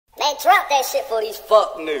drop that shit for these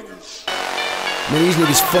fuck niggas. Man, these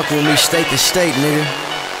niggas fucking with me state to state, nigga.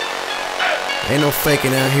 Ain't no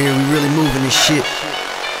faking out here, we really moving this shit.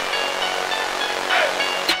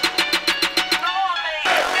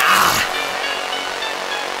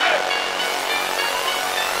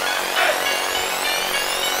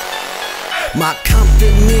 My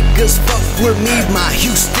Compton niggas fuck with me, my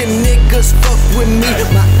Houston niggas fuck with me,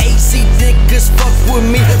 my AC niggas fuck with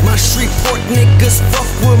me, my Shreveport niggas fuck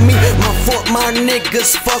with me, my Fort Myers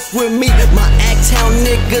niggas fuck with me, my Agtown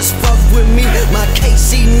niggas fuck with me, my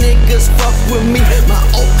KC niggas fuck with me, my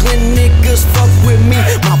Oakland niggas fuck with me,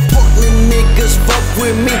 my Portland niggas fuck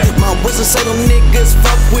with me, my Winston-Salem niggas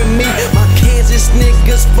fuck with me, my Kansas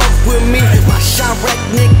niggas fuck with me, my Chirac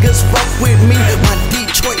niggas fuck with me, my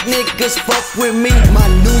Detroit niggas fuck with me, my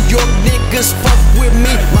New York niggas fuck with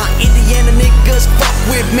me, my Indiana niggas fuck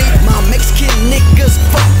with me, my Mexican niggas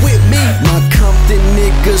fuck with me, my Compton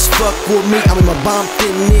niggas fuck with me, I mean my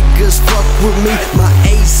Bompton niggas fuck with me, my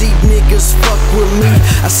AZ niggas fuck with me,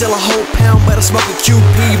 I sell a whole pound but I smoke a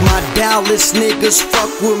QP, my Dallas niggas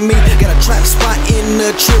fuck with me, got a trap spot in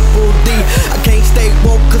the Triple D, I can't stay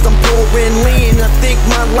woke cause I'm pouring lean, I think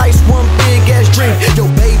my life's one big ass dream, yo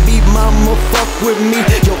baby mama fuck with me,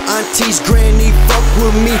 yo auntie's granny fuck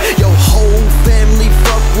with me, your whole family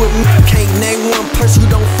fuck with me, can't name one person who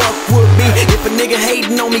don't fuck with me, if a nigga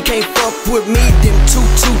hating on me can't fuck with me, them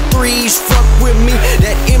 223s fuck with me,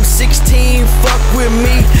 that M16 fuck with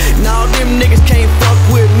me, nah them niggas can't fuck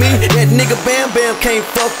with me, that nigga Bam Bam can't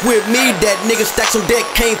fuck with me, that nigga Stacks on Deck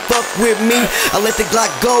can't fuck with me, I let the Glock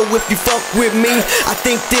go if you fuck with me, I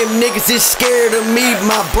think them niggas is scared of me,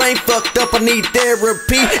 my brain fucked up, I need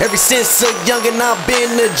therapy, ever since a youngin' I've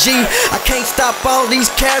been a G, I can't stop all these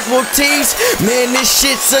casualties, man this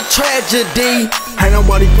shit's a tragedy. Ain't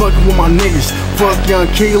nobody fucking with my niggas. Fuck Young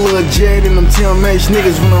Killer, Jed, and them TMH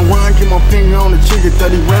niggas. When I run, get my finger on the trigger.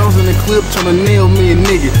 30 rounds in the clip, tryna nail me a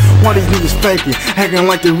nigga. Why these niggas faking? Acting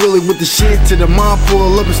like they really with the shit. Till the mob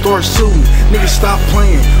pull up and start shooting. Niggas stop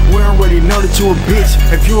playing. We already know that you a bitch.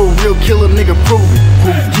 If you a real killer, nigga, prove it.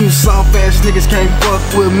 You soft ass niggas can't fuck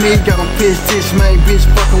with me. Got them pissed, man, bitch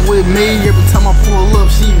fucking with me. Every time I pull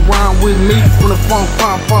up, she rhyme with me. When the funk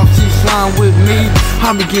pop off, she slime with me.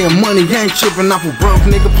 I be getting money, ain't tripping off a broke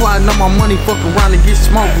nigga. Plotting on my money, fuck around and get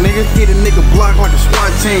smoked, nigga. Hit a nigga block like a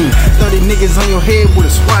SWAT team. 30 niggas on your head with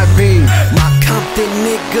a SWAT beam. My Compton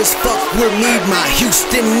niggas fuck with me, my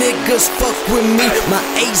Houston niggas fuck with me, my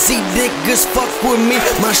AZ niggas fuck with me,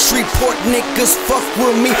 my Shreveport niggas fuck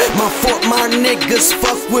with me, my Fort Myers niggas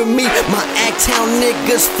fuck with me, my Agtown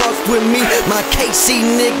niggas fuck with me, my KC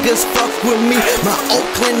niggas fuck with me, my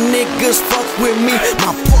Oakland niggas fuck with me,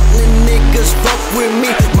 my Portland niggas fuck with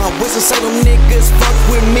me, my Winston-Salem niggas fuck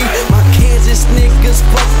with me, my Kansas niggas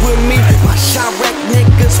fuck with me, my Chirac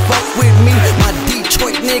niggas fuck with me, my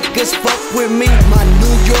Detroit niggas fuck with me, my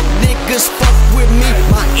New York niggas fuck with me,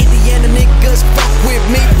 my Indiana niggas fuck with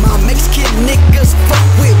me, my Mexican niggas